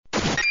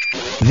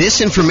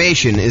This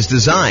information is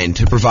designed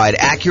to provide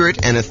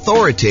accurate and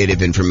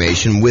authoritative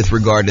information with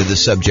regard to the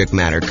subject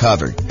matter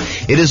covered.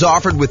 It is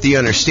offered with the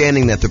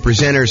understanding that the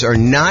presenters are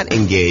not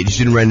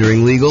engaged in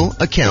rendering legal,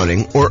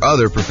 accounting, or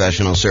other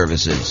professional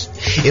services.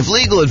 If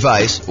legal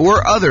advice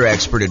or other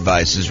expert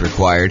advice is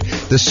required,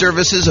 the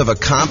services of a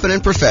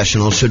competent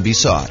professional should be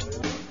sought.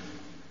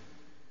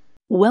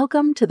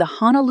 Welcome to the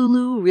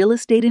Honolulu Real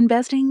Estate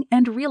Investing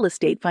and Real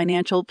Estate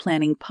Financial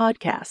Planning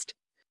Podcast.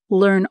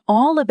 Learn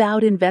all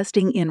about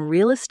investing in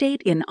real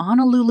estate in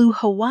Honolulu,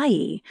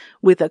 Hawaii,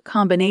 with a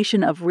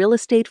combination of real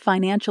estate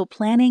financial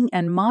planning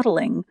and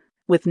modeling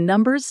with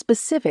numbers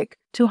specific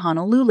to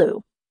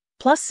Honolulu,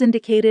 plus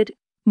syndicated,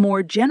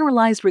 more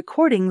generalized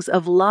recordings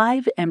of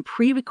live and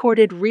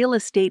pre-recorded real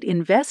estate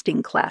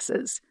investing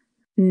classes,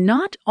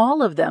 not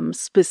all of them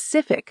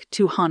specific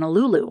to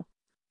Honolulu.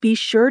 Be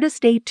sure to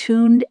stay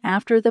tuned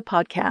after the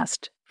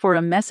podcast for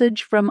a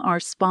message from our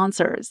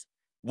sponsors.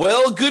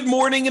 Well, good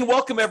morning and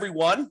welcome,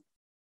 everyone.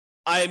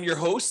 I am your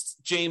host,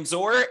 James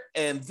Orr,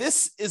 and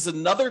this is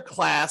another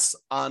class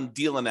on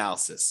deal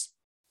analysis.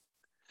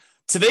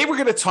 Today, we're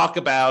going to talk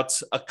about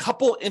a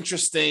couple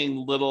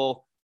interesting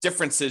little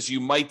differences you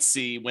might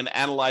see when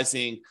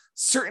analyzing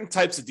certain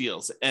types of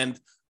deals. And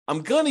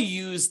I'm going to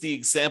use the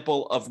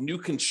example of new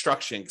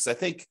construction because I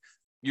think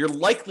you're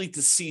likely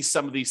to see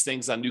some of these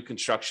things on new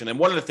construction. And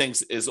one of the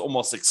things is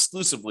almost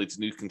exclusively to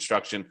new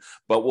construction,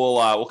 but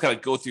we'll kind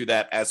of go through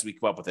that as we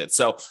come up with it.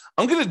 So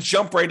I'm going to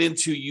jump right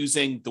into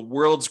using the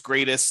world's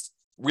greatest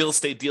real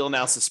estate deal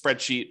analysis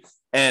spreadsheet.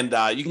 And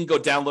you can go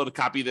download a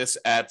copy of this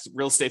at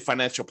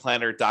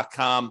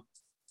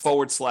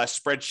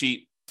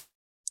realestatefinancialplanner.com/spreadsheet.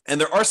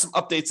 And there are some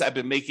updates I've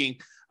been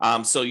making.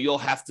 So you'll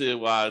have to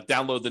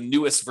download the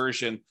newest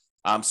version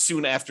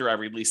soon after I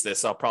release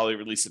this. I'll probably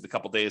release it in a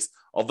couple days,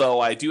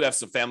 although I do have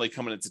some family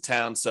coming into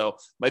town, so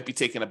might be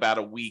taking about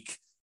a week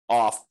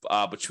off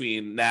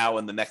between now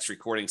and the next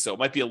recording. So it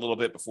might be a little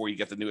bit before you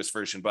get the newest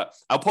version, but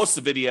I'll post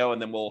the video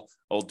and then we'll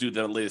do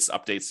the latest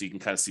updates so you can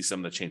kind of see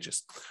some of the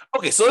changes.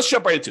 Okay, so let's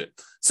jump right into it.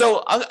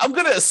 So I'm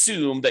going to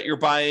assume that you're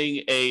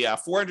buying a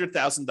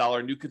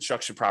 $400,000 new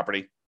construction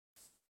property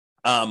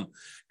and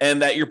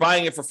that you're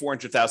buying it for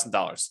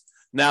 $400,000.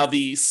 Now,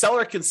 the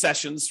seller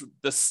concessions,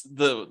 the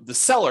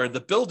seller, the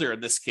builder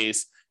in this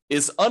case,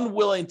 is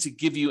unwilling to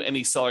give you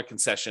any seller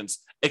concessions,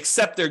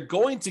 except they're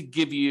going to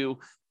give you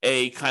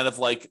a kind of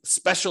like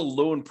special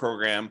loan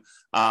program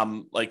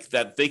like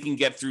that they can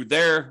get through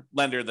their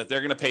lender that they're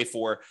going to pay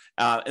for.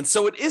 And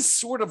so it is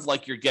sort of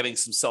like you're getting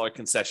some seller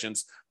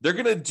concessions. They're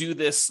going to do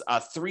this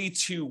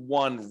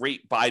 3-2-1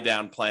 rate buy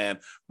down plan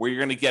where you're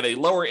going to get a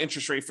lower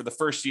interest rate for the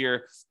first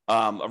year,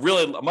 a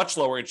much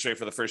lower interest rate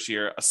for the first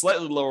year, a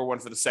slightly lower one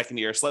for the second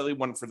year, slightly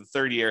one for the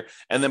third year.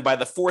 And then by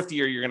the fourth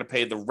year, you're going to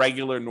pay the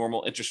regular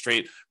normal interest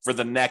rate for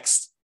the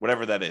next,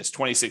 whatever that is,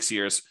 26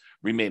 years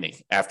remaining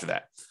after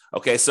that.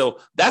 Okay, so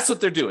that's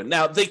what they're doing.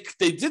 Now, they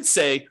did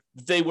say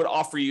they would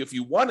offer you, if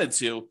you wanted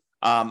to,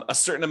 a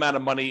certain amount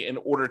of money in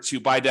order to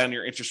buy down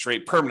your interest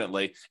rate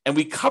permanently. And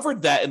we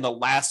covered that in the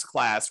last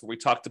class where we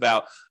talked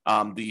about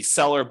the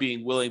seller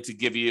being willing to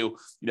give you,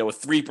 a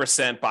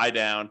 3% buy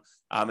down,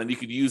 and you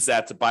could use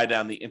that to buy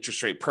down the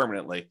interest rate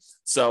permanently.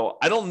 So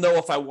I don't know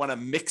if I want to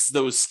mix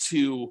those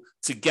two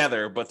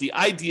together, but the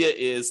idea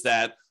is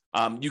that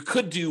you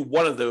could do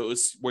one of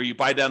those where you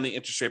buy down the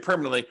interest rate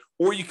permanently,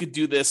 or you could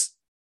do this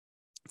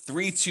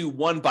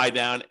 3-2-1 buy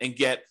down and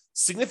get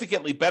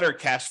significantly better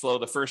cash flow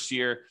the first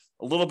year,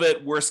 a little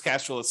bit worse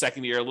cash flow the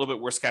second year, a little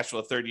bit worse cash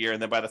flow the third year.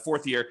 And then by the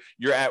fourth year,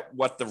 you're at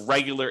what the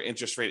regular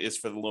interest rate is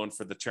for the loan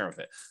for the term of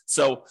it.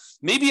 So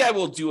maybe I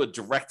will do a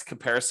direct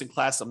comparison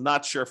class. I'm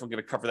not sure if I'm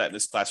going to cover that in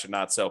this class or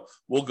not. So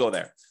we'll go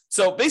there.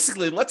 So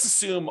basically, let's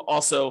assume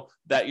also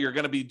that you're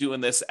going to be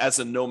doing this as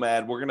a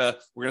nomad. We're going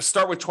to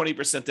start with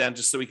 20% down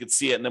just so we can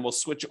see it. And then we'll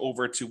switch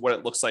over to what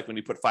it looks like when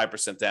you put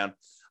 5% down.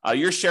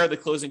 Your share of the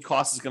closing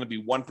cost is going to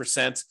be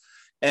 1%.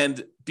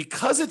 And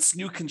because it's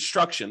new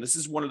construction, this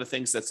is one of the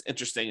things that's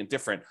interesting and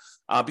different.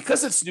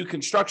 Because it's new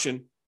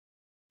construction,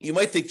 you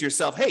might think to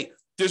yourself, hey,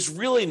 there's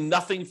really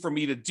nothing for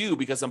me to do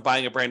because I'm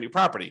buying a brand new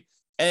property.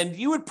 And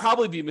you would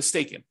probably be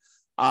mistaken.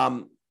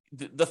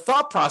 The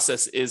thought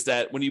process is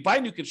that when you buy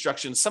new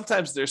construction,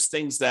 sometimes there's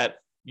things that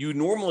you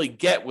normally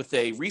get with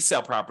a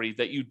resale property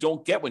that you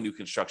don't get with new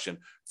construction.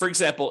 For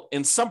example,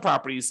 in some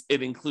properties,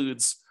 it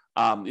includes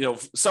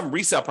some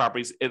resale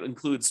properties, it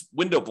includes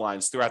window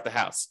blinds throughout the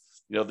house.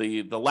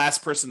 The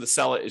last person to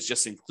sell it is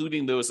just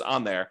including those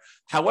on there.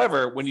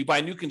 However, when you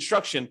buy new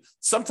construction,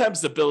 sometimes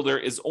the builder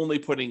is only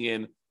putting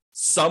in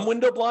some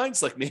window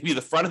blinds, like maybe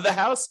the front of the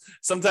house.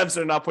 Sometimes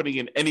they're not putting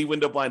in any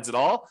window blinds at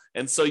all.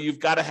 And so you've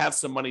got to have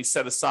some money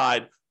set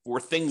aside for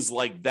things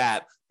like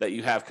that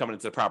you have coming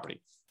into the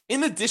property.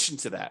 In addition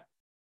to that,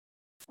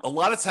 a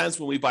lot of times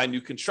when we buy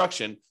new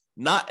construction,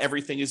 not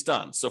everything is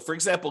done. So for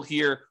example,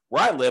 here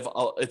where I live,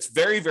 it's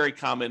very, very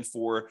common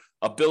for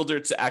a builder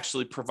to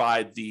actually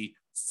provide the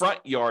front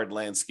yard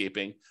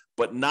landscaping,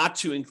 but not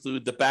to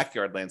include the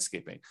backyard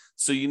landscaping.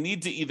 So you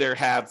need to either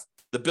have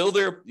the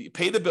builder,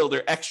 pay the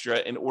builder extra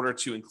in order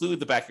to include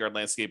the backyard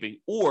landscaping,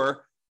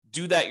 or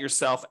do that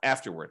yourself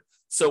afterward.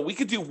 So we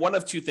could do one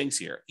of two things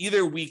here.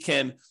 Either we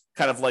can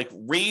kind of like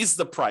raise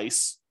the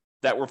price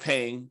that we're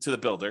paying to the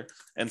builder.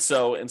 And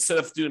so instead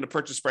of doing a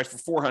purchase price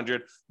for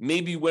 $400,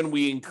 maybe when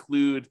we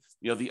include,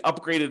 the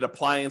upgraded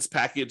appliance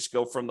package,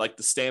 go from like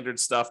the standard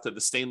stuff to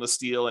the stainless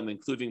steel and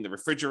including the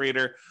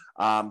refrigerator,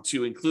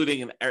 to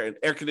including an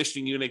air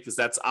conditioning unit, because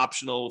that's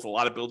optional with a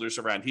lot of builders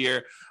around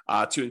here,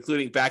 to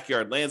including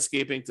backyard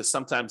landscaping, to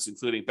sometimes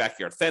including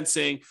backyard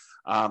fencing,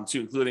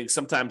 to including,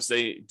 sometimes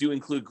they do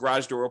include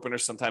garage door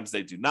openers, sometimes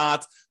they do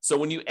not. So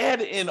when you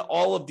add in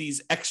all of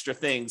these extra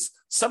things,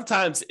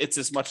 sometimes it's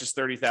as much as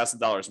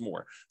 $30,000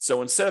 more.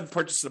 So instead of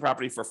purchasing the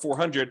property for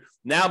 $400,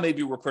 now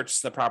maybe we're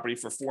purchasing the property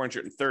for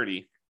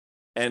 $430.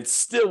 And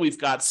still we've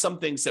got some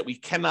things that we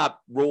cannot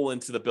roll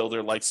into the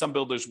builder. Like some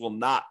builders will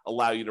not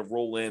allow you to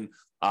roll in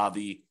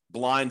the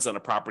blinds on a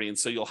property. And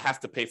so you'll have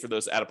to pay for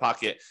those out of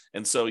pocket.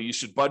 And so you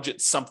should budget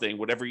something,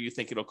 whatever you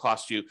think it'll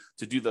cost you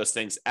to do those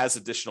things, as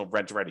additional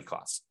rent ready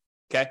costs.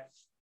 Okay.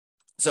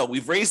 So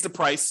we've raised the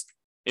price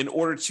in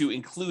order to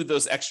include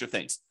those extra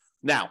things.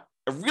 Now,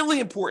 a really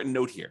important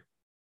note here.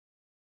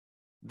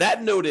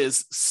 That note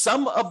is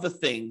some of the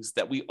things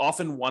that we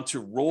often want to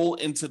roll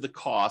into the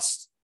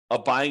cost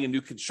of buying a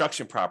new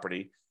construction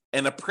property,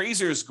 an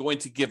appraiser is going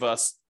to give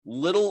us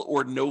little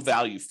or no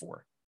value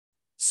for.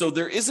 So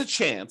there is a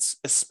chance,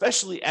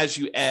 especially as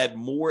you add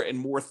more and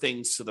more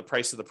things to the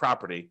price of the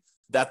property,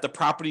 that the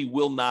property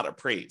will not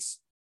appraise.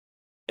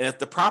 And if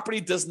the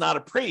property does not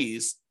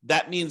appraise,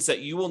 that means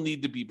that you will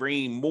need to be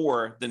bringing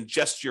more than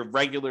just your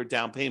regular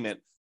down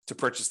payment to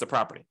purchase the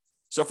property.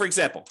 So for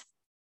example,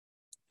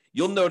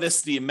 you'll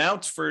notice the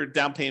amount for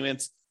down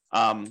payment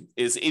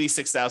is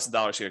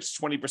 $86,000 here. It's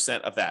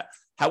 20% of that.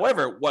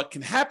 However, what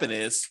can happen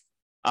is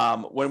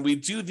when we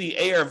do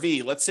the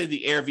ARV, let's say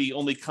the ARV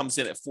only comes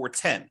in at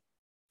 410.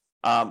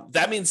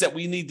 That means that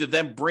we need to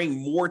then bring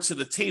more to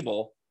the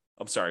table.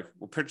 I'm sorry,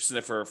 we're purchasing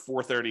it for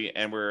 430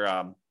 and we're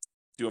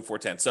doing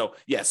 410. So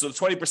yeah, so the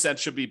 20%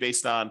 should be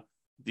based on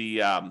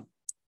the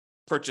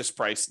purchase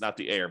price, not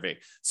the ARV.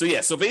 So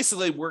yeah, so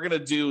basically we're going to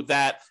do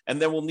that, and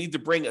then we'll need to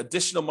bring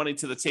additional money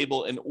to the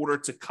table in order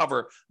to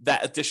cover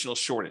that additional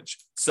shortage.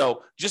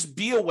 So just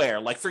be aware.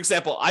 Like for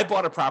example, I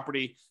bought a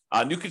property,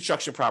 a new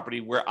construction property,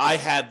 where I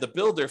had the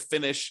builder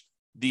finish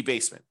the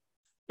basement.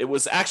 It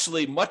was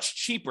actually much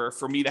cheaper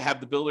for me to have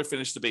the builder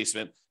finish the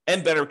basement,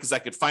 and better because I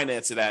could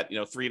finance it at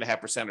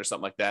 3.5% or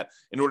something like that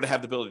in order to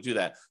have the builder do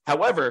that.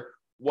 However,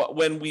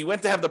 when we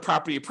went to have the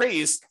property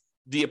appraised,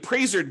 the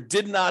appraiser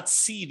did not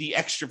see the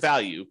extra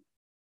value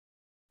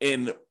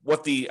in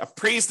what the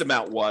appraised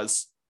amount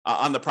was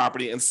on the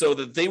property, and so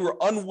that they were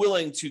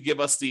unwilling to give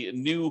us the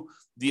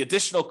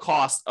additional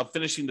cost of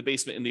finishing the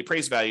basement in the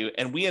appraised value,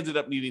 and we ended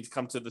up needing to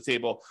come to the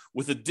table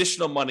with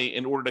additional money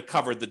in order to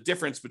cover the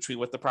difference between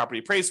what the property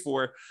appraised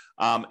for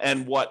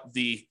and what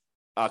the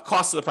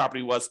cost of the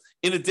property was,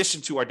 in addition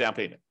to our down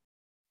payment.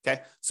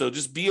 Okay, so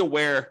just be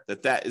aware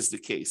that that is the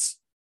case.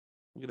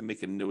 I'm going to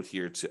make a note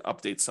here to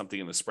update something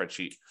in the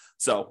spreadsheet,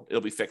 so it'll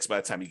be fixed by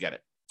the time you get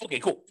it. Okay,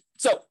 cool.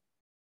 So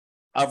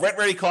rent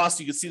ready cost,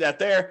 you can see that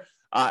there.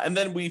 And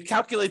then we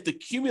calculate the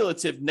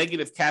cumulative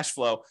negative cash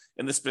flow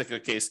in this particular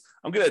case.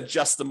 I'm going to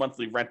adjust the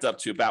monthly rent up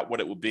to about what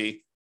it would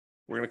be.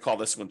 We're going to call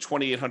this one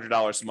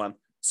 $2,800 a month.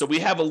 So we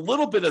have a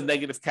little bit of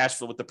negative cash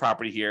flow with the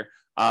property here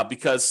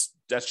because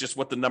that's just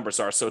what the numbers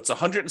are. So it's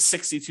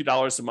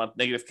 $162 a month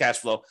negative cash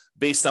flow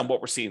based on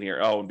what we're seeing here.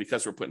 Oh, and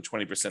because we're putting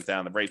 20%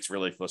 down, the rate's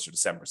really closer to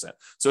 7%.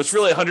 So it's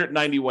really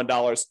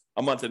 $191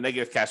 a month of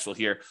negative cash flow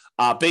here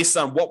based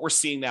on what we're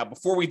seeing now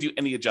before we do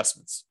any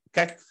adjustments.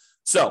 Okay,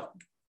 so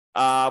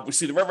we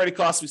see the rent ready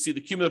costs, we see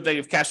the cumulative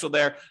negative cash flow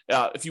there.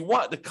 If you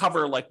want to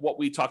cover like what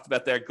we talked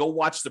about there, go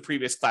watch the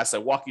previous class. I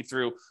walk you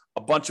through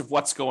a bunch of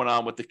what's going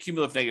on with the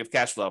cumulative negative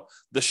cash flow.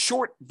 The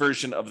short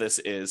version of this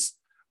is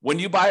when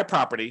you buy a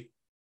property,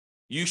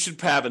 you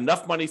should have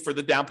enough money for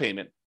the down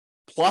payment,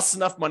 plus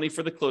enough money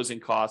for the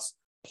closing costs,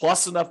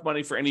 plus enough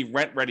money for any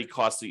rent ready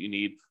costs that you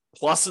need,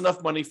 plus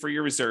enough money for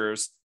your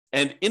reserves.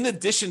 And in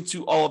addition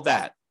to all of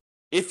that,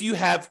 if you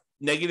have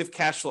negative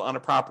cash flow on a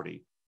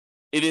property,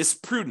 it is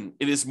prudent,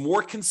 it is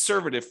more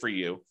conservative for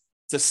you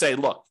to say,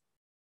 look,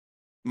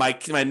 my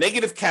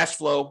negative cash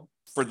flow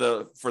for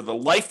the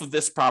life of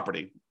this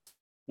property,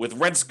 with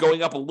rents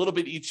going up a little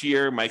bit each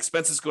year, my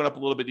expenses going up a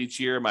little bit each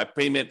year, my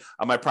payment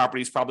on my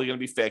property is probably going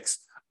to be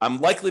fixed. I'm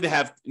likely to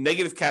have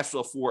negative cash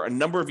flow for a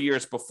number of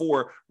years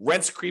before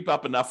rents creep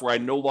up enough where I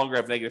no longer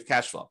have negative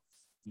cash flow.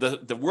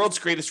 The world's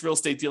greatest real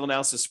estate deal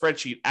analysis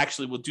spreadsheet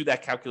actually will do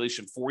that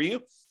calculation for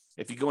you.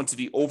 If you go into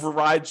the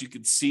overrides, you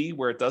can see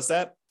where it does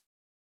that.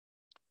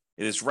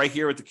 It is right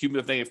here with the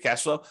cumulative negative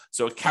cash flow.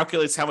 So it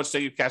calculates how much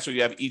negative cash flow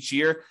you have each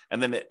year,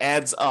 and then it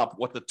adds up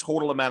what the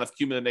total amount of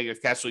cumulative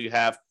negative cash flow you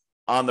have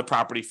on the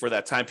property for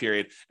that time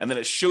period. And then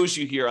it shows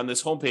you here on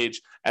this homepage,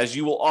 as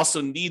you will also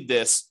need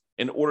this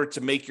in order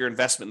to make your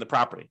investment in the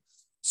property.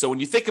 So when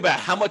you think about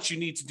how much you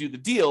need to do the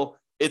deal,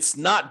 it's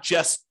not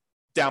just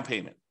down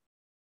payment.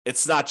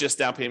 It's not just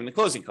down payment and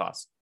closing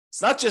costs.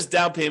 It's not just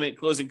down payment,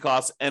 closing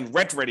costs, and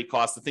rent ready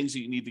costs, the things that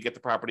you need to get the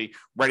property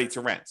ready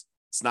to rent.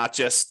 It's not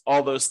just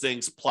all those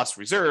things plus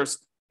reserves.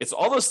 It's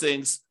all those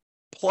things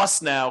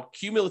plus now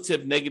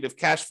cumulative negative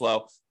cash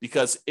flow,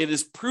 because it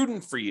is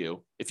prudent for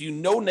you, if you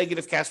know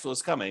negative cash flow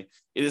is coming,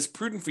 it is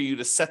prudent for you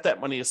to set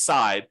that money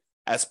aside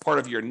as part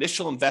of your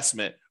initial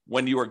investment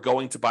when you are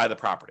going to buy the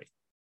property.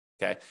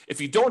 Okay. If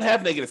you don't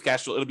have negative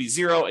cash flow, it'll be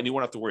zero and you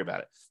won't have to worry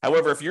about it.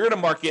 However, if you're in a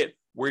market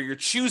where you're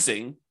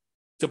choosing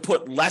to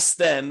put less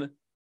than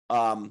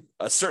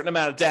a certain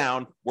amount of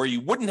down where you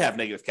wouldn't have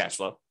negative cash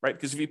flow, right?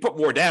 Because if you put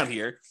more down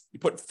here, you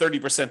put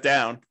 30%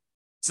 down,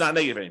 it's not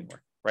negative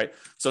anymore, right?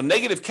 So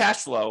negative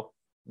cash flow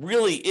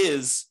really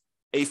is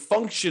a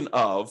function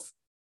of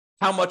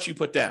how much you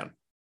put down.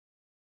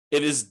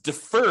 It is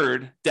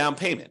deferred down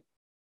payment.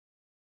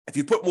 If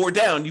you put more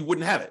down, you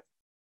wouldn't have it.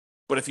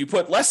 But if you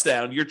put less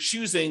down, you're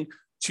choosing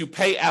to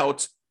pay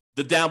out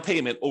the down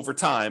payment over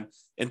time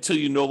until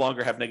you no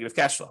longer have negative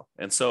cash flow.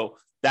 And so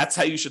that's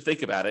how you should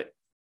think about it.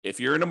 If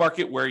you're in a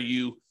market where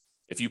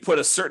if you put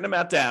a certain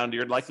amount down,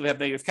 you're likely to have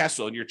negative cash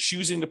flow, and you're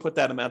choosing to put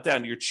that amount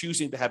down, you're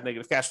choosing to have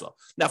negative cash flow.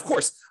 Now, of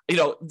course,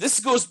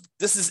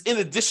 this is in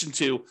addition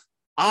to,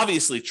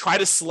 obviously, try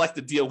to select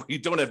a deal where you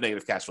don't have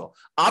negative cash flow.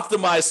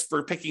 Optimize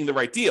for picking the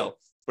right deal.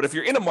 But if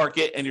you're in a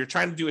market and you're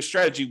trying to do a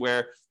strategy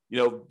where,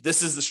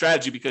 this is the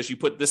strategy because you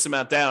put this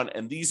amount down,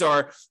 and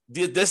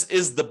this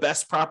is the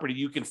best property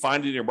you can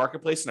find in your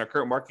marketplace in our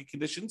current market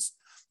conditions,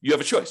 you have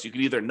a choice. You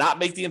can either not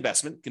make the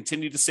investment,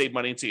 continue to save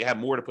money until you have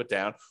more to put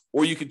down,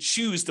 or you can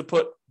choose to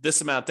put this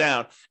amount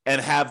down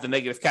and have the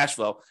negative cash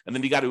flow. And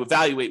then you got to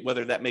evaluate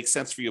whether that makes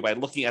sense for you by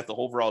looking at the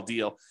overall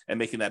deal and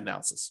making that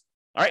analysis.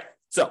 All right.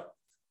 So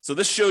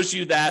this shows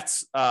you that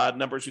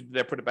numbers we did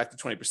there, put it back to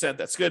 20%.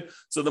 That's good.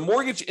 So the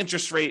mortgage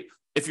interest rate,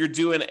 if you're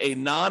doing a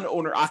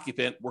non-owner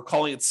occupant, we're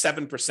calling it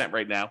 7%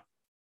 right now.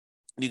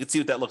 And you can see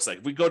what that looks like.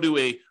 If we go to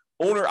a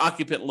owner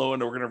occupant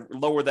loan, we're going to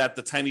lower that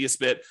the tiniest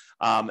bit,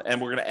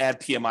 and we're going to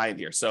add PMI in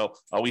here. So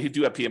we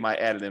do have PMI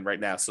added in right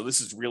now. So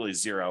this is really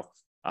zero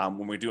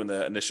when we're doing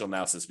the initial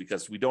analysis,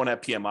 because we don't have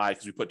PMI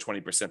because we put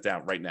 20%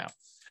 down right now.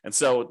 And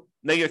so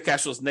negative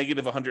cash flow is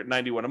negative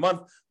 $191 a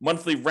month.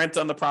 Monthly rent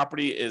on the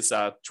property is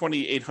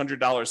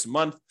 $2,800 a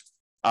month.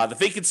 The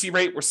vacancy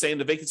rate, we're saying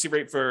the vacancy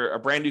rate for a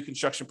brand new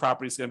construction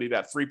property is going to be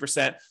about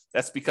 3%.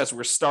 That's because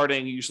we're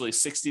starting usually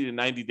 60 to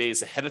 90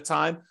 days ahead of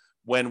time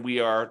when we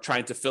are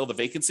trying to fill the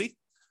vacancy.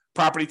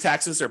 Property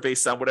taxes are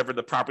based on whatever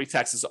the property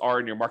taxes are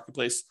in your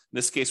marketplace. In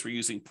this case, we're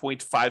using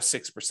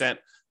 0.56%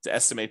 to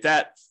estimate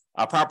that.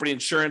 Property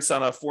insurance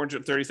on a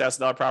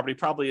 $430,000 property,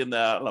 probably in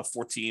the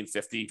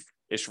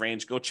 $1,450-ish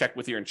range. Go check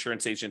with your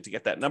insurance agent to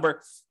get that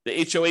number.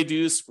 The HOA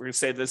dues, we're going to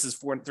say this is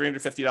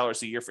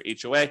 $350 a year for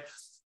HOA.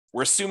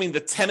 We're assuming the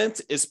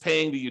tenant is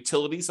paying the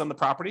utilities on the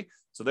property.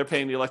 So they're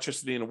paying the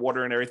electricity and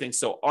water and everything.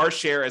 So our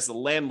share as the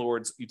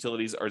landlord's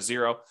utilities are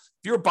zero.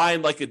 If you're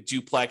buying like a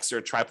duplex or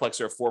a triplex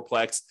or a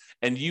fourplex,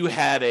 and you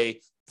had a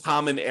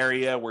common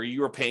area where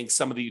you were paying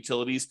some of the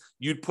utilities,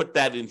 you'd put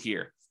that in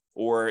here.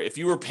 Or if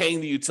you were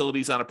paying the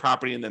utilities on a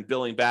property and then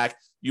billing back,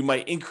 you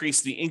might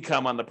increase the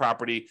income on the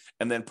property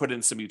and then put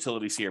in some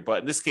utilities here. But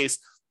in this case,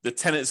 the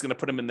tenant is going to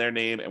put them in their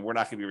name, and we're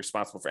not going to be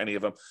responsible for any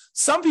of them.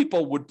 Some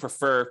people would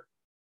prefer,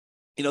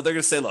 they're going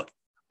to say, look,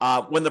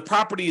 when the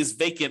property is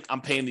vacant,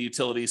 I'm paying the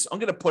utilities. I'm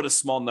going to put a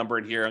small number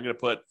in here. I'm going to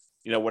put,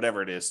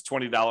 whatever it is,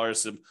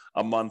 $20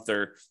 a month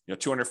or,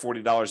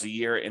 $240 a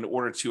year in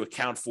order to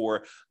account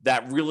for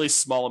that really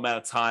small amount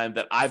of time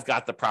that I've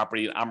got the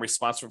property and I'm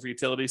responsible for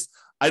utilities.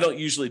 I don't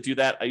usually do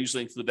that. I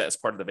usually include that as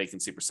part of the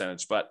vacancy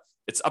percentage, but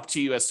it's up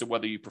to you as to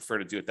whether you prefer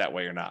to do it that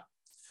way or not.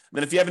 And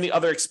then if you have any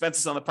other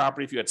expenses on the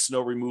property, if you had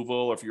snow removal,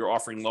 or if you're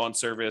offering lawn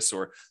service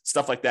or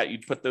stuff like that,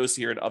 you'd put those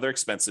here in other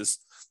expenses.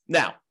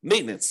 Now,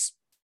 maintenance.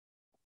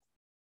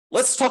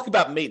 Let's talk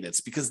about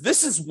maintenance, because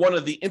this is one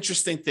of the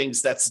interesting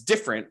things that's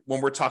different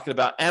when we're talking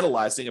about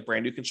analyzing a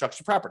brand new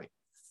construction property.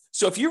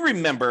 So if you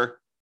remember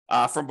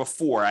from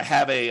before, I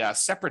have a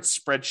separate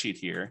spreadsheet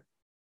here.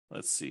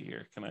 Let's see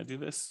here. Can I do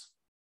this?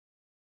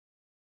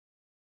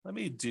 Let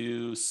me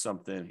do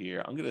something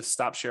here. I'm going to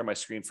stop sharing my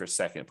screen for a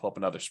second, pull up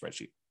another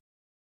spreadsheet.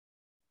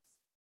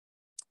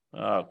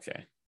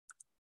 Okay.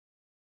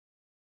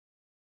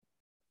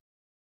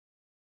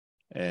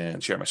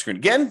 And share my screen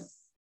again.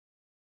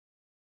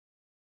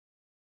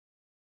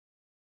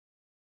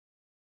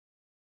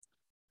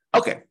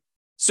 Okay,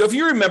 so if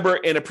you remember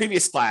in a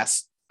previous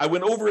class, I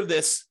went over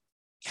this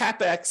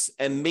CapEx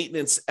and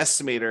maintenance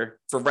estimator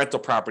for rental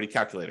property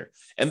calculator.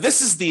 And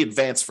this is the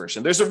advanced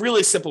version. There's a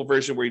really simple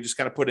version where you just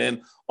kind of put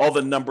in all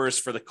the numbers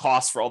for the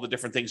costs for all the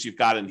different things you've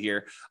got in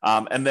here,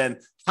 and then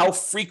how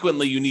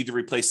frequently you need to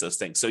replace those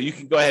things. So you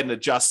can go ahead and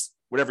adjust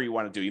whatever you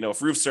want to do.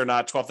 If roofs are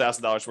not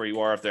 $12,000 where you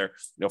are, if they're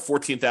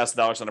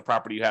 $14,000 on a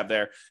property you have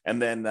there, and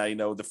then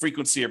the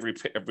frequency of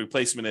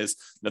replacement is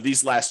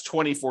these last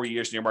 24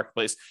 years in your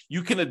marketplace,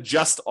 you can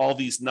adjust all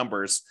these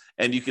numbers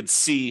and you can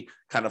see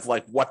kind of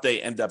like what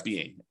they end up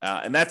being,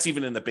 and that's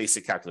even in the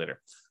basic calculator.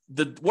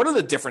 One of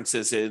the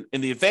differences in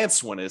the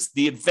advanced one is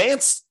the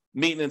advanced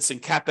maintenance and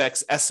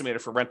CapEx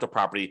estimator for rental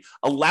property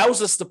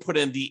allows us to put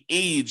in the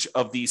age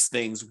of these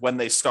things when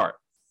they start.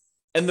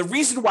 And the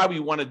reason why we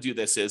want to do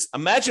this is,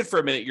 imagine for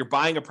a minute you're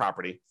buying a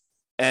property,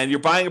 and you're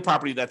buying a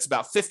property that's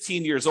about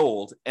 15 years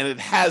old, and it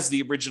has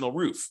the original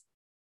roof.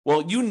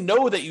 Well, you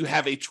know that you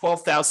have a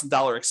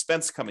 $12,000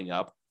 expense coming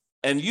up,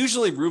 and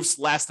usually roofs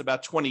last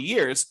about 20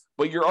 years,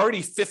 but you're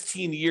already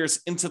 15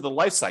 years into the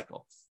life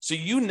cycle. So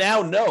you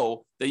now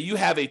know that you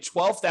have a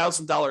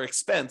 $12,000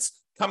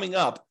 expense coming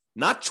up,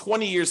 not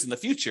 20 years in the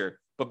future,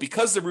 but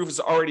because the roof is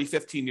already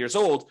 15 years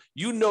old,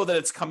 you know that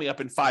it's coming up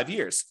in 5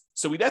 years.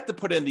 So we'd have to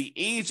put in the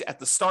age at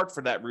the start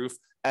for that roof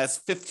as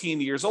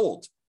 15 years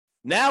old.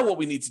 Now what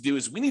we need to do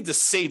is we need to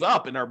save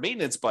up in our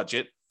maintenance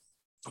budget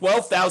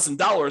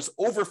 $12,000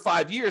 over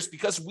 5 years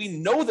because we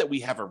know that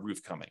we have a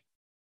roof coming,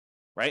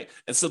 right?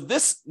 And so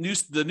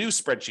the new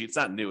spreadsheet, it's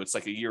not new, it's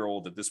like a year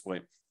old at this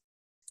point.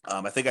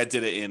 I think I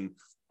did it in,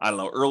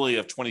 early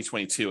of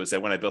 2022 is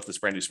that when I built this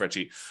brand new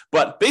spreadsheet.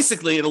 But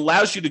basically, it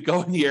allows you to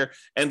go in here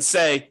and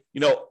say,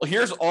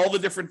 here's all the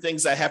different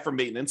things I have for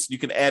maintenance. You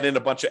can add in a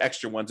bunch of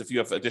extra ones if you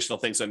have additional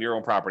things on your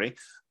own property.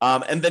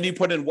 And then you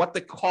put in what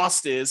the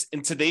cost is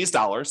in today's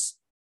dollars.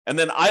 And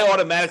then I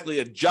automatically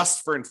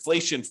adjust for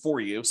inflation for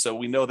you. So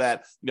we know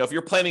that, if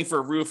you're planning for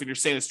a roof and you're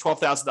saying it's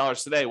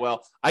 $12,000 today,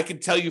 well, I can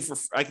tell you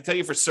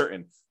for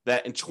certain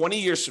that in 20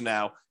 years from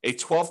now, a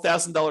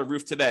 $12,000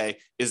 roof today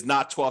is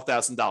not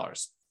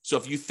 $12,000. So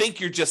if you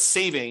think you're just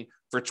saving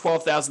for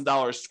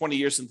 $12,000 20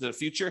 years into the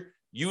future,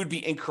 you would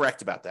be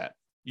incorrect about that.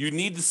 You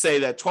need to say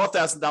that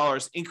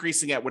 $12,000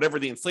 increasing at whatever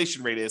the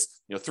inflation rate is,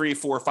 3,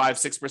 4, 5,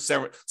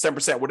 6%,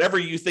 7%, whatever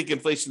you think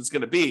inflation is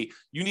going to be,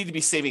 you need to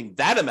be saving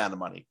that amount of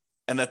money,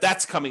 and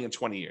that's coming in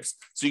 20 years.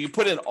 So you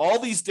put in all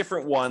these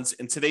different ones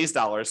in today's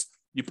dollars.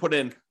 You put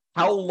in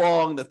how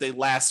long that they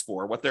last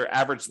for, what their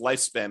average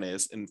lifespan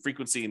is in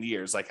frequency in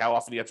years, like how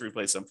often you have to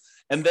replace them.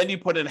 And then you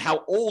put in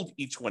how old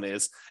each one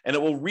is, and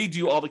it will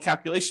redo all the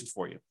calculations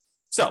for you.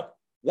 So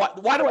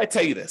why do I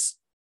tell you this?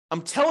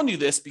 I'm telling you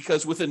this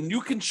because with a new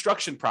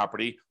construction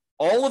property,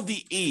 all of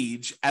the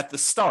age at the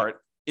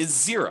start is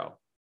 0.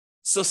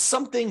 So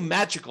something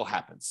magical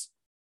happens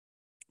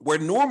where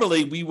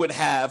normally we would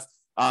have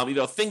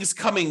things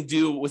coming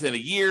due within a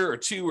year or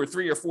 2 or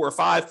 3 or 4 or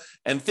 5,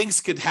 and things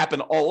could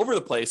happen all over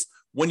the place.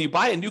 When you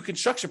buy a new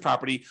construction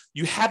property,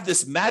 you have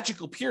this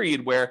magical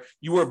period where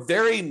you're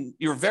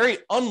very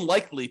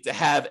unlikely to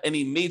have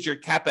any major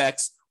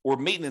CapEx or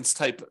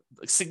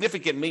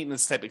significant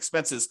maintenance type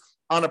expenses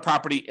on a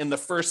property in the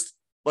first,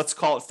 let's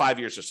call it 5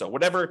 years or so,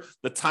 whatever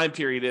the time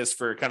period is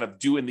for kind of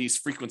doing these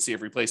frequency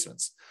of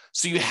replacements.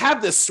 So you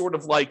have this sort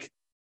of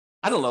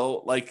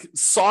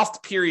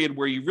soft period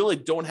where you really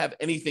don't have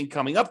anything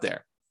coming up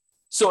there.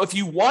 So if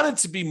you wanted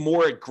to be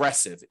more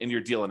aggressive in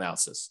your deal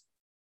analysis,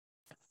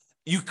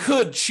 you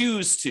could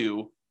choose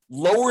to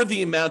lower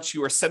the amounts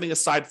you are setting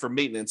aside for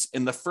maintenance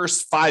in the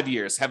first 5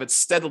 years, have it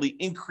steadily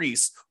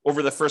increase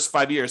over the first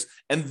 5 years,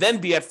 and then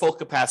be at full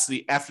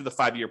capacity after the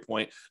 5-year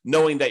point,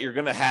 knowing that you're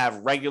going to have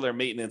regular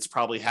maintenance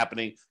probably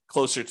happening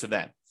closer to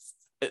then.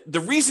 The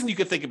reason you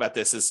could think about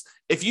this is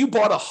if you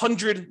bought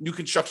 100 new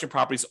construction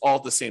properties all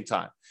at the same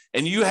time,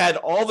 and you had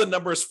all the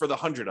numbers for the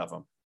 100 of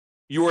them,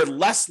 you are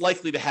less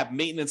likely to have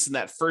maintenance in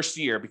that first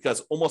year because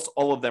almost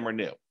all of them are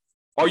new.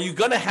 Are you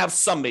going to have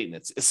some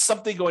maintenance? Is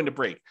something going to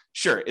break?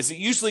 Sure. Is it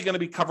usually going to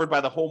be covered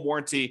by the home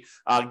warranty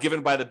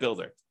given by the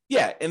builder?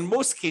 Yeah, in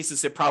most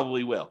cases, it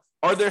probably will.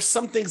 Are there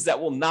some things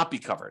that will not be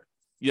covered?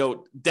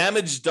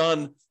 Damage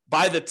done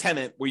by the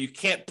tenant where you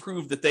can't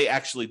prove that they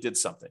actually did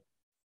something,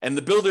 and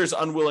the builder is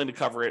unwilling to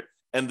cover it,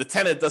 and the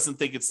tenant doesn't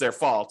think it's their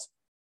fault.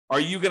 Are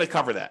you going to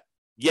cover that?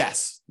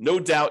 Yes, no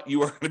doubt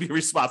you are going to be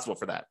responsible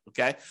for that.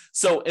 Okay.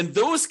 So in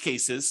those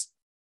cases,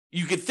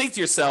 you could think to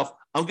yourself,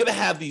 I'm going to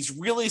have these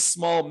really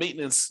small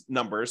maintenance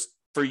numbers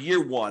for year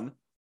 1,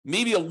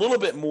 maybe a little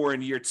bit more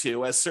in year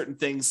 2 as certain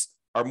things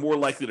are more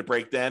likely to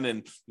break then.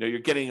 And you're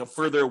getting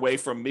further away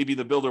from maybe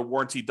the builder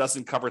warranty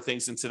doesn't cover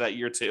things into that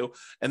year 2.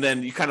 And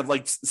then you kind of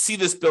see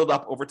this build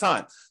up over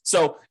time.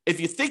 So if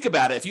you think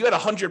about it, if you had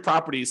 100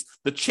 properties,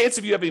 the chance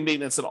of you having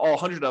maintenance in all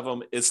 100 of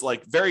them is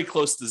very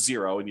close to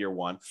 0 in year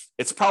 1.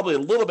 It's probably a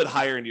little bit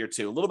higher in year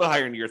 2, a little bit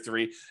higher in year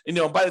 3.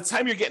 And by the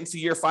time you're getting to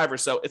year 5 or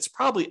so, it's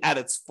probably at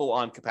its full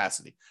on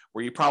capacity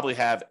where you probably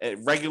have a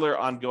regular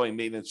ongoing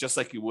maintenance, just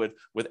like you would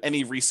with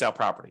any resale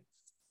property.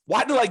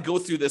 Why do I go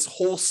through this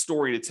whole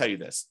story to tell you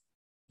this?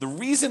 The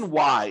reason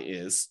why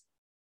is,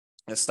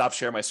 let's stop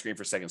sharing my screen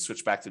for a second,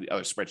 switch back to the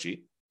other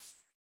spreadsheet.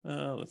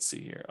 Let's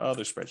see here,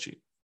 other spreadsheet.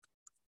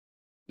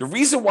 The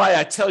reason why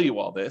I tell you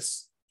all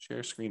this,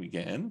 share screen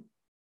again,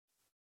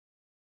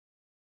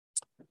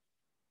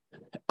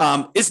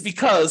 is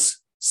because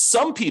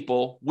some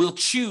people will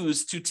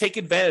choose to take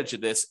advantage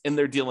of this in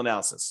their deal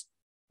analysis.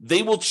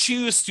 They will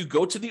choose to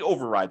go to the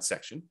override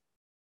section.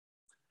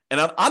 And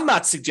I'm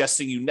not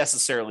suggesting you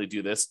necessarily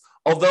do this,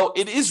 although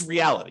it is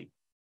reality.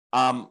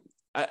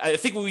 I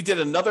think when we did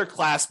another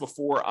class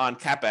before on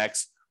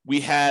CapEx,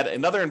 we had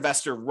another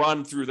investor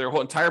run through their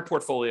whole entire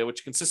portfolio,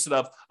 which consisted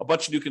of a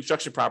bunch of new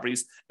construction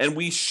properties. And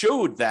we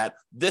showed that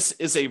this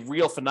is a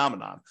real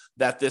phenomenon,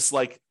 that this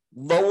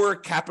lower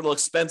capital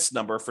expense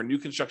number for new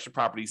construction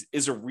properties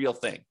is a real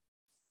thing.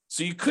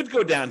 So you could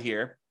go down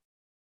here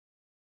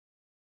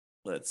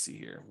let's see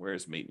here.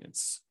 Where's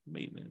maintenance?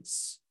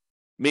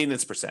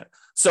 Maintenance percent.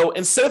 So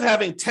instead of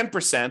having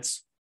 10%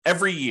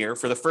 every year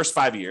for the first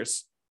 5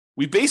 years,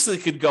 we basically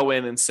could go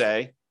in and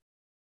say,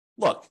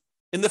 look,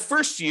 in the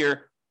first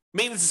year,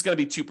 maintenance is going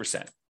to be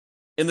 2%.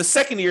 In the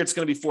second year, it's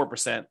going to be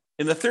 4%.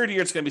 In the third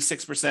year, it's going to be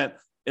 6%.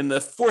 In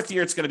the fourth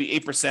year, it's going to be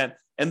 8%.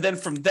 And then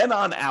from then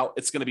on out,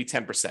 it's going to be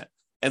 10%.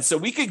 And so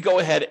we could go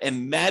ahead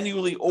and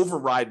manually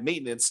override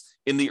maintenance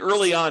in the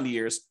early on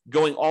years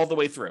going all the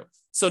way through.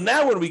 So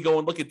now when we go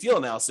and look at deal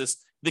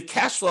analysis, the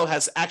cash flow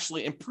has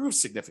actually improved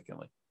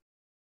significantly,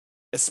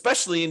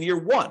 especially in year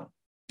one,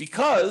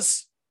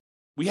 because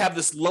we have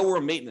this lower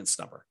maintenance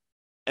number.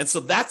 And so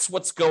that's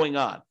what's going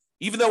on.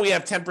 Even though we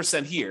have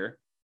 10% here,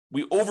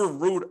 we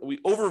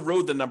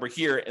overrode the number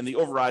here in the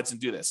overrides and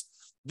do this.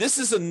 This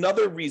is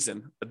another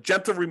reason, a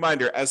gentle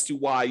reminder as to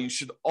why you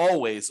should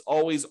always,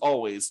 always,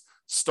 always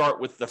start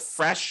with the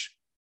fresh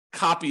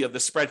copy of the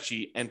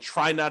spreadsheet and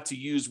try not to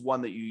use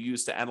one that you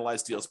used to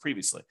analyze deals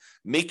previously.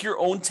 Make your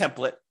own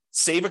template,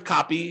 save a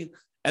copy,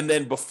 and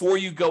then before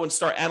you go and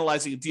start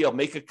analyzing a deal,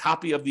 make a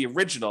copy of the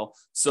original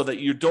so that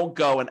you don't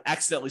go and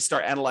accidentally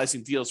start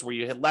analyzing deals where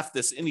you had left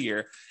this in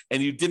here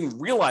and you didn't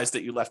realize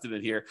that you left it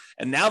in here.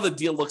 And now the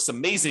deal looks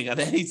amazing on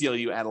any deal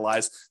you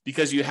analyze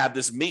because you have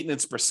this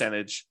maintenance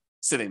percentage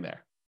sitting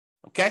there.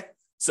 Okay?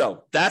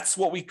 So that's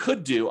what we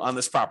could do on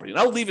this property. And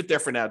I'll leave it there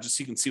for now just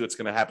so you can see what's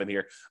going to happen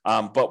here.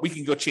 But we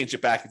can go change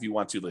it back if you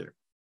want to later.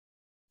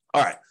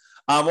 All right.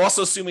 I'm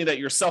also assuming that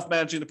you're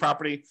self-managing the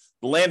property.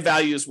 The land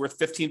value is worth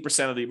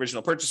 15% of the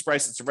original purchase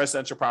price. It's a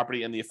residential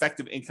property, and the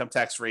effective income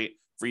tax rate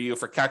for you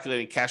for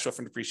calculating cash flow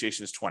from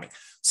depreciation is 20.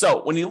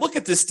 So when you look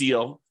at this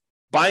deal,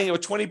 buying it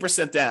with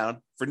 20%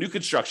 down for new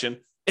construction,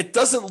 it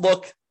doesn't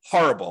look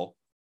horrible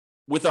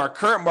with our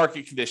current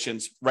market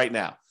conditions right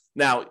now.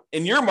 Now,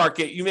 in your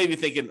market, you may be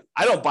thinking,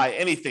 I don't buy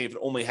anything if it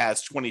only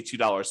has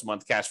 $22 a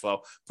month cash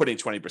flow, putting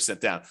 20%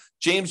 down.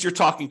 James, you're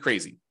talking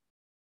crazy.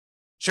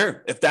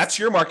 Sure, if that's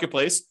your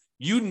marketplace,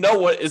 you know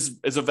what is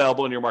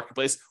available in your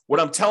marketplace. What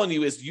I'm telling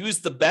you is use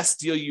the best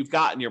deal you've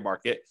got in your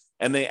market,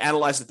 and they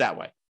analyze it that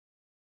way.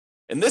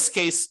 In this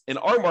case, in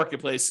our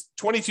marketplace,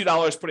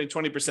 $22 putting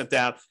 20%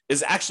 down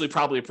is actually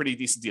probably a pretty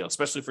decent deal,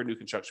 especially for new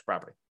construction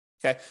property.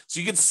 Okay, so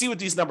you can see what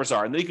these numbers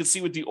are, and then you can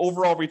see what the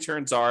overall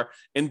returns are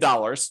in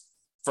dollars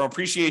from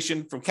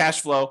appreciation, from cash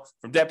flow,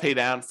 from debt pay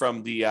down,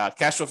 from the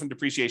cash flow from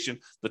depreciation,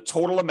 the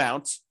total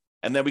amount.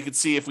 And then we could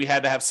see if we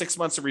had to have 6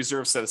 months of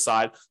reserves set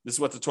aside, this is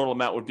what the total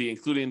amount would be,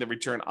 including the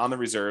return on the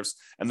reserves.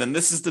 And then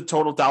this is the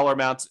total dollar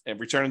amount and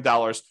return in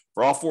dollars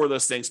for all four of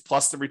those things,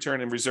 plus the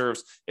return in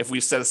reserves if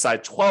we set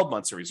aside 12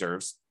 months of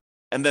reserves.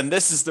 And then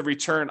this is the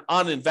return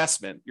on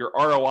investment, your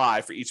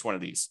ROI for each one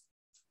of these.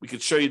 We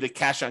could show you the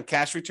cash on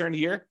cash return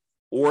here,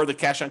 or the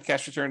cash on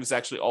cash return is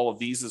actually all of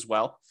these as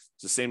well.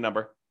 It's the same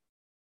number.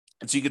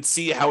 And so you can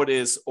see how it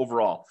is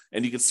overall.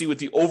 And you can see what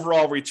the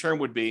overall return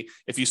would be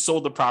if you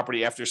sold the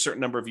property after a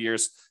certain number of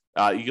years.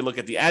 You can look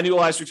at the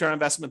annualized return on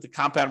investment, the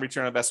compound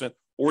return on investment,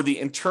 or the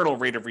internal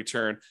rate of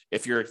return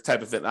if you're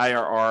type of an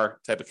IRR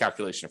type of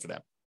calculation for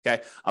them.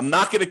 Okay. I'm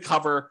not going to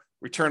cover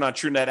return on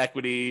true net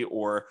equity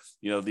or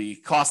the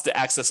cost to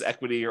access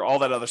equity or all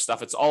that other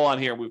stuff. It's all on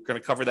here. We're going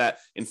to cover that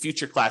in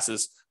future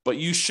classes, but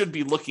you should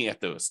be looking at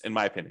those, in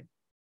my opinion.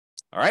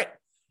 All right.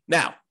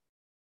 Now,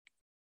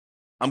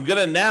 I'm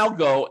going to now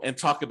go and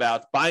talk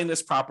about buying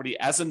this property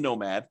as a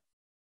nomad,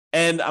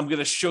 and I'm going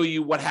to show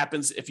you what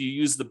happens if you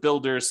use the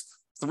builder's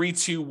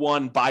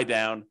 3-2-1 buy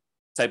down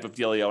type of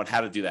dealio and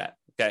how to do that.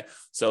 Okay,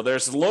 so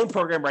there's a loan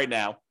program right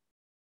now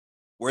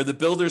where the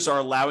builders are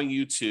allowing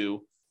you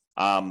to,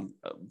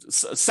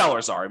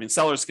 sellers are. I mean,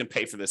 sellers can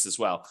pay for this as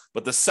well,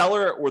 but the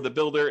seller or the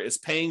builder is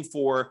paying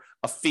for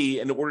a fee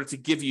in order to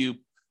give you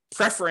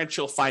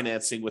preferential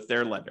financing with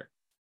their lender.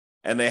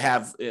 And they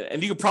have,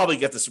 and you can probably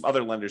get this from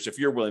other lenders if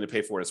you're willing to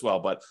pay for it as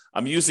well. But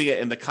I'm using it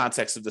in the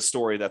context of the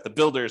story that the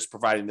builder is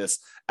providing this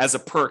as a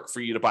perk for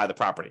you to buy the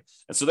property.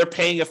 And so they're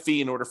paying a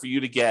fee in order for you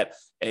to get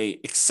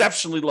a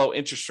exceptionally low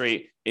interest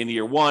rate in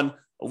year one,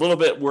 a little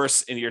bit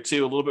worse in year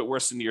two, a little bit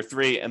worse in year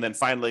three, and then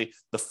finally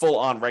the full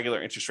on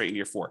regular interest rate in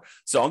year four.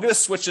 So I'm going to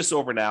switch this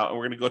over now, and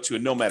we're going to go to a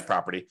nomad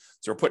property.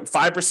 So we're putting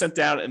 5%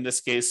 down in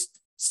this case,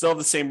 still have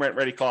the same rent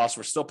ready costs.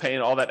 We're still paying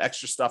all that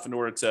extra stuff in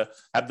order to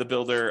have the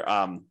builder,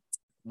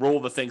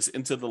 roll the things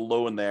into the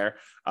loan there.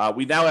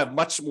 We now have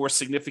much more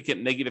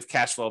significant negative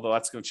cash flow, though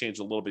that's going to change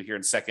a little bit here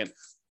in a second.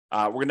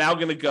 We're now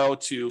going to go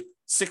to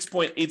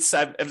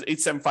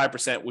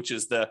 6.875%, which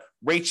is the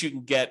rate you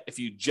can get if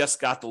you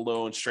just got the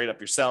loan straight up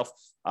yourself.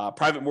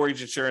 Private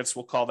mortgage insurance,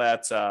 we'll call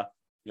that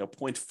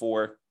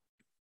 0.4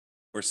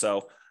 or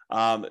so.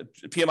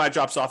 PMI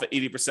drops off at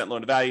 80%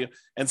 loan to value.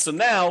 And so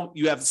now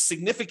you have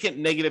significant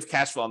negative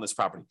cash flow on this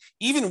property,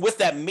 even with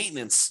that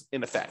maintenance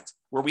in effect,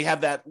 where we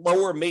have that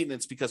lower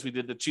maintenance because we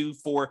did the 2,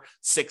 4,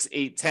 6,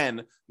 8,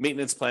 10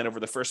 maintenance plan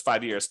over the first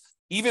 5 years.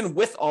 Even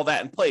with all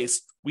that in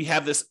place, we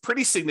have this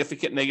pretty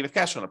significant negative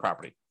cash flow on the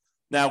property.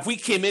 Now, if we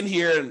came in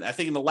here, and I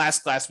think in the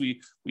last class,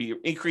 we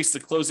increased the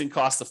closing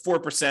cost to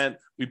 4%.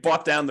 We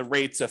brought down the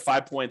rate to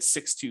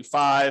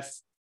 5.625.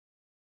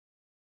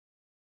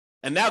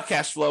 And now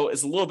cash flow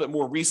is a little bit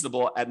more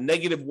reasonable at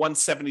negative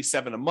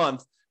 $177 a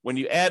month. When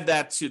you add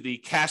that to the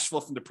cash flow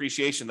from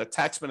depreciation, the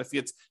tax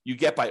benefits you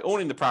get by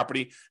owning the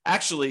property,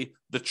 actually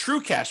the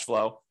true cash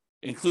flow,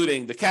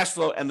 including the cash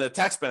flow and the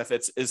tax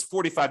benefits, is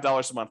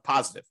 $45 a month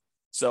positive.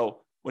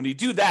 So when you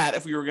do that,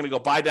 if we were going to go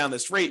buy down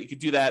this rate, you could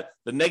do that.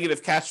 The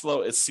negative cash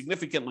flow is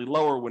significantly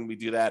lower when we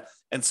do that.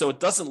 And so it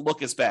doesn't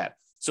look as bad.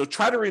 So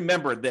try to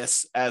remember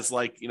this as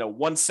like,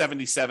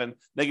 177,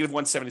 negative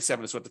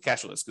 177 is what the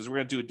cash flow is, because we're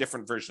going to do a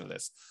different version of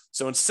this.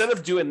 So instead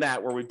of doing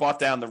that, where we bought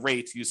down the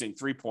rate using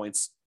 3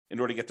 points in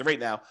order to get the rate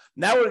now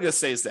what we're going to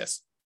say is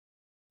this.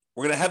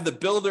 We're going to have the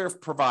builder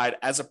provide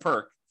as a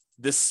perk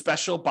this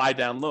special buy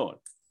down loan.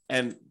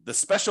 And the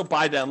special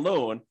buy down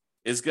loan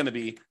is going to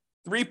be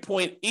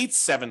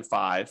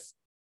 3.875,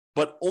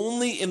 but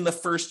only in the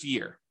first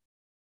year.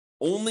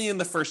 Only in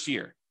the first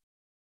year.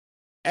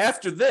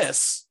 After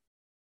this,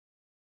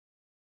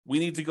 we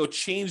need to go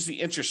change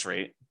the interest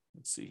rate.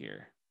 Let's see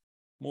here.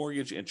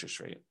 Mortgage interest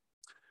rate.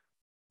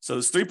 So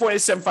it's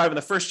 3.875 in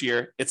the first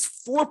year.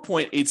 It's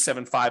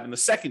 4.875 in the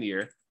second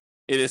year.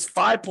 It is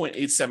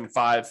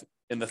 5.875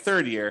 in the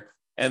third year.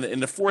 And in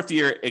the fourth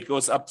year, it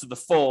goes up to the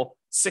full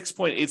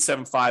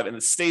 6.875, and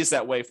it stays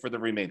that way for the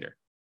remainder.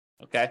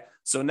 Okay.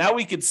 So now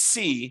we can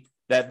see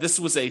that this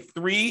was a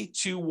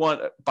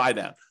 3-2-1 buy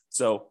down.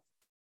 So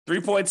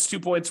 3 points, 2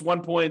 points,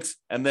 1 point,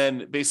 and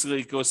then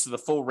basically it goes to the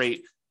full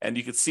rate. And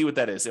you can see what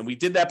that is. And we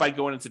did that by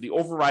going into the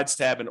overrides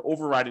tab and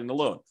overriding the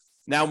loan.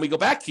 Now, when we go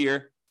back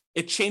here,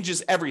 it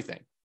changes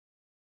everything.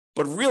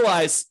 But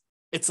realize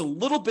it's a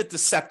little bit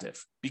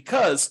deceptive,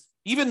 because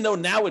even though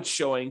now it's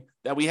showing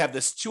that we have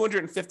this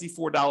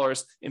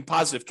 $254 in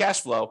positive cash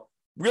flow,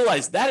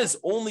 realize that is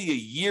only a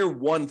year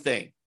one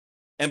thing.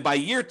 And by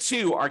year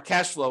two, our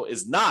cash flow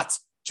is not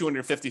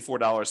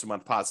 $254 a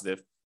month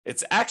positive.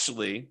 It's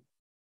actually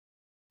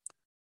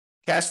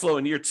cash flow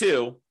in year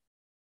two,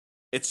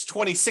 it's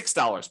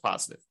 $26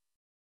 positive,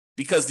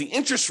 because the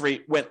interest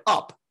rate went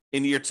up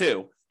in year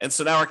two. And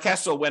so now our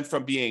cash flow went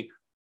from being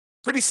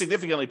pretty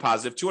significantly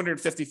positive,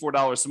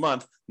 $254 a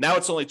month. Now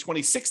it's only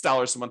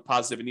 $26 a month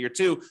positive in year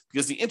two,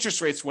 because the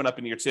interest rates went up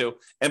in year two.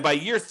 And by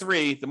year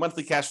three, the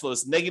monthly cash flow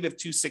is negative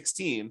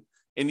 $216.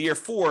 In year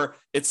four,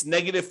 it's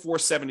negative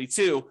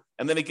 $472.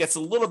 And then it gets a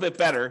little bit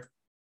better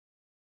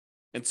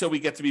until we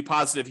get to be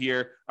positive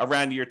here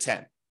around year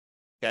 10.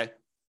 Okay.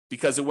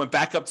 Because it went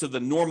back up to the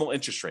normal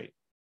interest rate.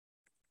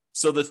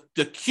 So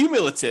the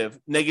cumulative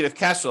negative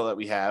cash flow that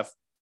we have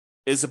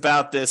is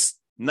about this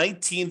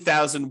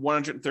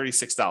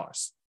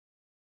 $19,136.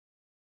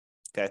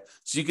 Okay.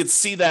 So you can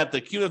see that the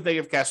cumulative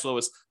negative cash flow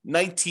is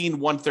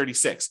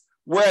 $19,136.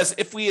 Whereas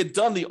if we had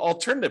done the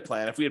alternative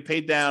plan, if we had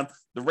paid down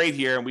the rate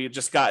here and we had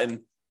just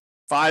gotten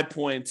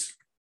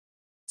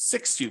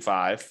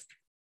 5.625,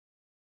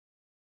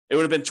 it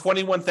would have been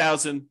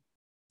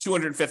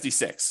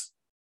 $21,256.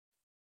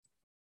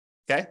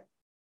 Okay.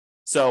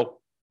 So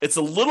it's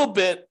a little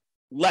bit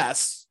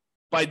less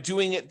by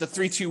doing it the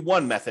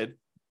 3-2-1 method.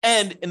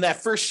 And in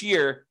that first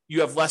year, you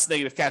have less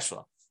negative cash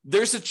flow.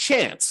 There's a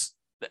chance,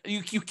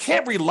 you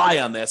can't rely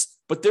on this,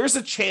 but there's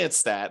a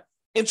chance that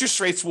interest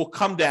rates will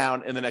come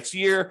down in the next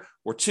year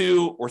or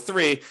two or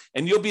three,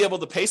 and you'll be able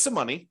to pay some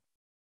money.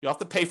 You'll have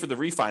to pay for the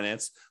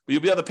refinance, but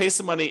you'll be able to pay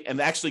some money and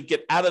actually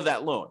get out of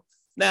that loan.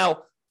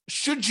 Now,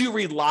 should you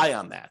rely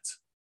on that?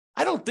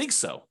 I don't think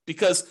so,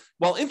 because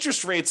while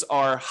interest rates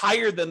are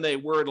higher than they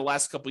were in the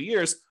last couple of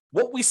years,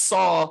 what we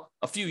saw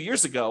a few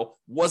years ago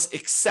was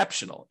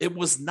exceptional. It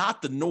was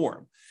not the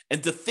norm.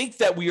 And to think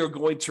that we are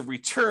going to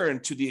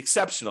return to the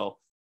exceptional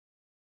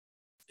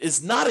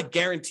is not a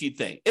guaranteed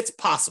thing. It's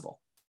possible.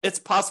 It's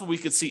possible we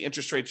could see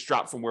interest rates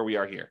drop from where we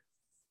are here.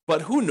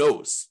 But who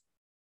knows?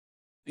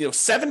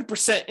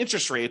 7%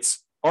 interest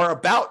rates are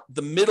about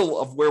the middle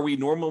of where we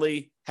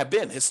normally have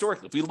been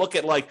historically. If we look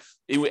at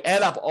if we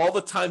add up all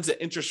the times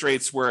that interest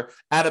rates were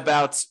at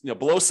about,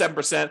 below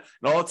 7% and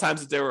all the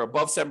times that they were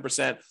above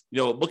 7%,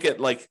 look at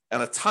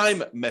on a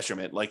time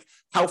measurement,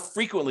 how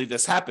frequently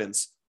this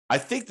happens. I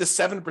think the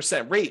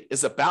 7% rate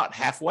is about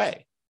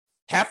halfway.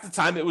 Half the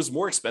time it was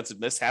more expensive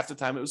than this, half the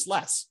time it was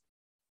less.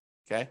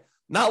 Okay.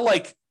 Not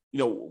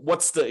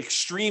what's the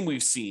extreme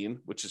we've seen,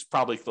 which is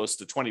probably close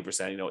to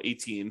 20%,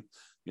 18,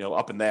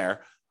 up in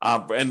there.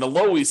 And the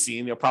low we've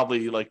seen,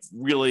 probably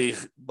really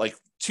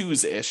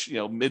twos-ish,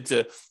 mid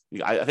to,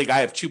 I think I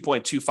have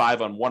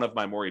 2.25 on one of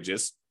my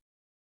mortgages.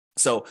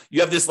 So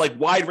you have this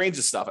wide range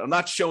of stuff. And I'm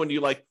not showing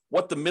you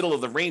what the middle of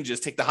the range is,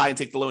 take the high and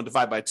take the low and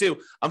divide by two.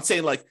 I'm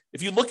saying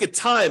if you look at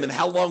time and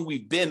how long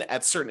we've been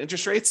at certain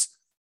interest rates,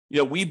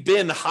 we've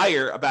been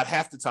higher about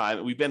half the time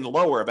and we've been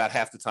lower about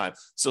half the time.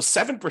 So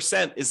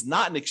 7% is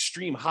not an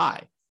extreme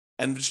high.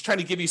 And I'm just trying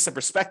to give you some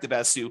perspective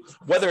as to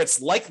whether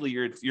it's likely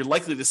you're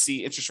likely to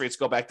see interest rates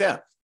go back down.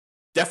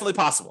 Definitely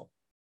possible.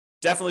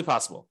 Definitely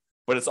possible.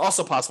 But it's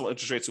also possible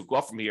interest rates will go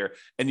up from here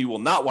and you will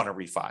not want to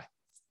refi.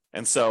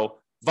 And so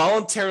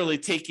voluntarily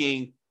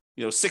taking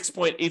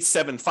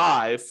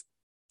 6.875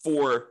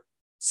 for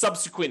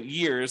subsequent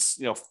years,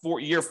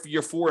 for year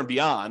 4 and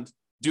beyond,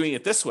 doing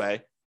it this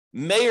way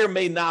may or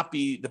may not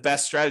be the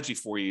best strategy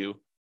for you,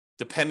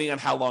 depending on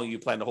how long you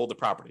plan to hold the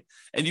property.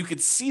 And you can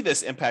see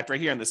this impact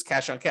right here in this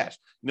cash on cash.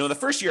 In the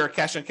first year,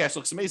 cash on cash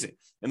looks amazing.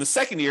 In the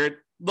second year, it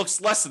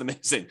looks less than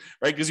amazing,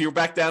 right? Because you're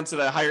back down to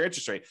the higher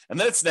interest rate. And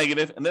then it's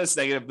negative, and then it's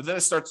negative, but then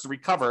it starts to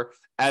recover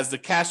as the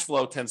cash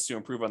flow tends to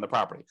improve on the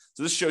property.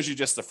 So this shows you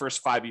just the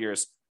first 5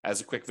 years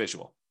as a quick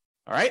visual.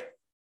 All right.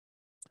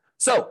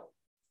 So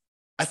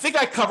I think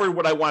I covered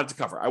what I wanted to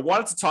cover. I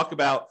wanted to talk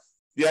about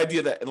the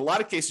idea that in a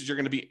lot of cases, you're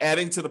going to be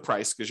adding to the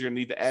price because you're going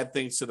to need to add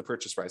things to the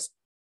purchase price.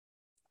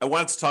 I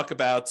wanted to talk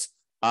about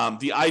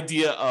the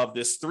idea of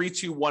this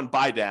 3-2-1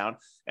 buy down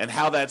and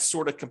how that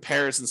sort of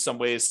compares in some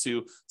ways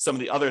to some of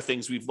the other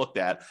things we've looked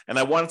at. And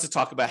I wanted to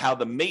talk about how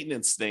the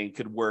maintenance thing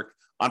could work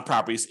on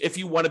properties if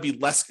you want to be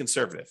less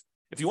conservative.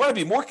 If you want to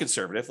be more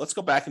conservative, let's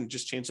go back and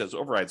just change those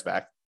overrides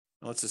back.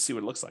 And let's just see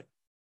what it looks like.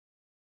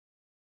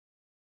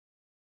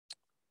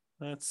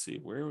 Let's see,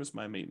 where was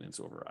my maintenance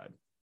override?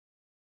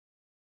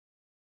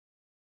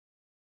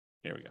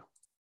 Here we go.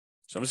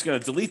 So I'm just going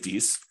to delete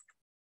these.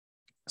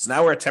 So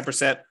now we're at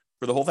 10%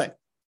 for the whole thing.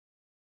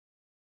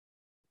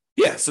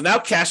 Yeah, so now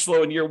cash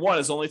flow in year one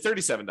is only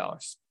 $37.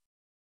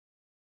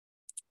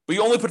 But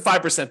you only put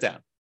 5% down.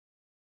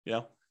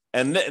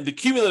 And the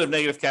cumulative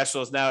negative cash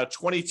flow is now at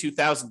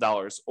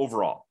 $22,000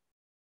 overall.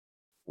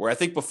 Where I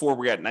think before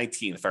we were at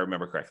 19, if I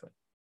remember correctly.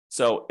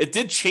 So it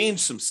did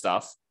change some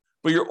stuff,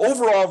 but your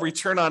overall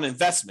return on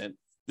investment,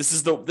 this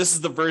is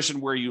the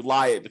version where you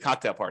lie at the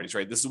cocktail parties,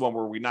 right? This is the one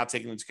where we're not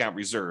taking into account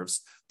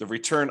reserves. The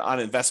return on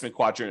investment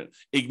quadrant,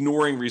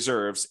 ignoring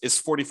reserves,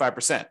 is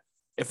 45%.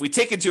 If we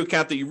take into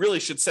account that you really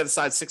should set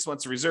aside 6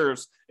 months of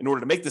reserves in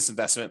order to make this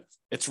investment,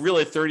 it's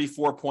really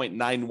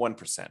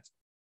 34.91%.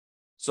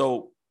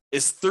 So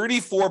is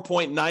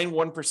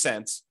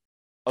 34.91%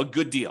 a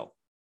good deal?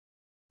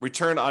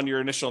 Return on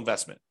your initial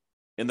investment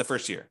in the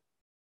first year?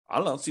 I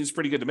don't know. It seems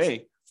pretty good to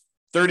me.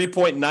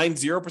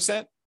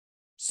 30.90%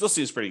 still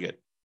seems pretty good,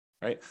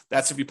 right?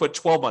 That's if you put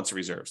 12 months of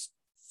reserves.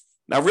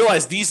 Now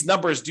realize these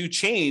numbers do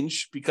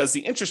change because the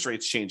interest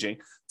rate's changing.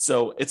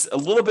 So it's a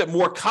little bit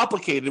more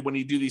complicated when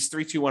you do these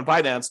 3-2-1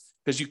 buy downs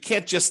because you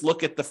can't just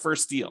look at the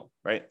first deal,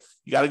 right?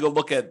 You got to go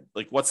look at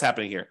like what's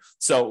happening here.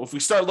 So if we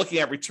start looking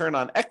at return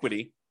on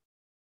equity,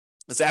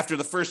 it's after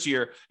the first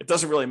year, it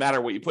doesn't really matter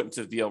what you put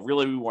into the deal.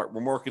 Really,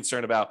 we're more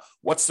concerned about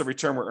what's the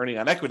return we're earning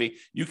on equity.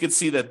 You can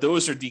see that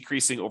those are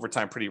decreasing over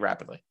time pretty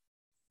rapidly.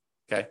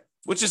 Okay,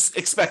 which is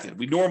expected.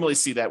 We normally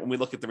see that when we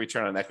look at the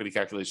return on equity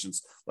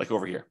calculations like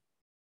over here.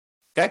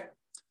 Okay,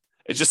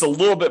 it's just a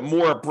little bit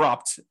more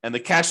abrupt and the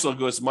cash flow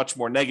goes much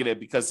more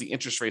negative because the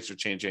interest rates are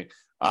changing.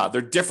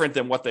 They're different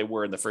than what they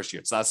were in the first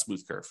year. It's not a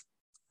smooth curve.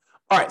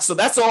 All right, so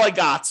that's all I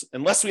got.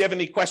 Unless we have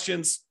any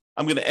questions,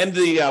 I'm going to end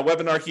the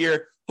webinar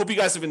here. Hope you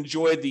guys have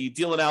enjoyed the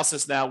deal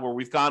analysis now where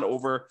we've gone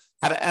over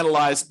how to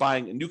analyze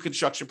buying a new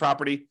construction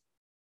property.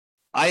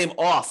 I am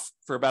off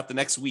for about the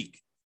next week.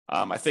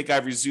 I think I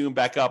resume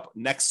back up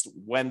next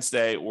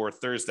Wednesday or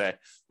Thursday.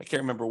 I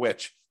can't remember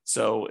which.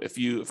 So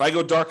if I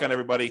go dark on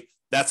everybody,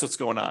 that's what's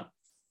going on.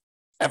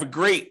 Have a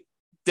great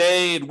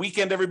day and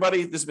weekend,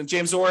 everybody. This has been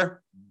James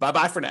Orr.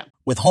 Bye-bye for now.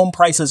 With home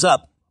prices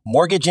up,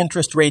 mortgage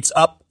interest rates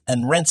up,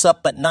 and rents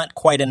up but not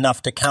quite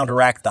enough to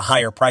counteract the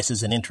higher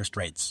prices and interest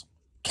rates,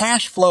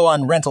 cash flow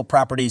on rental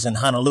properties in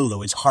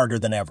Honolulu is harder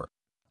than ever.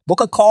 Book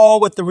a call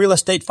with the Real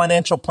Estate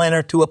Financial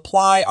Planner to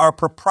apply our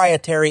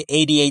proprietary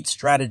 88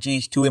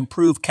 strategies to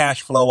improve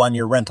cash flow on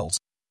your rentals.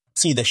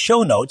 See the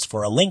show notes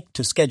for a link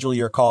to schedule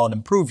your call and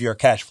improve your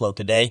cash flow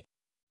today.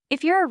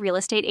 If you're a real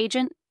estate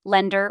agent,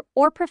 lender,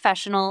 or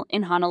professional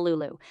in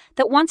Honolulu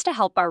that wants to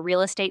help our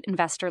real estate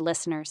investor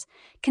listeners,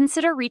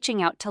 consider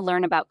reaching out to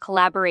learn about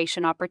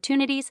collaboration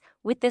opportunities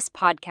with this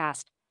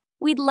podcast.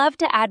 We'd love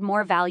to add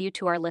more value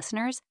to our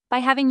listeners by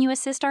having you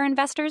assist our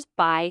investors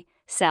buy,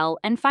 sell,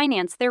 and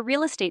finance their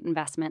real estate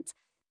investments.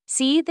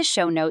 See the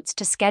show notes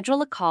to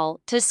schedule a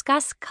call to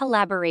discuss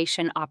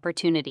collaboration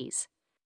opportunities.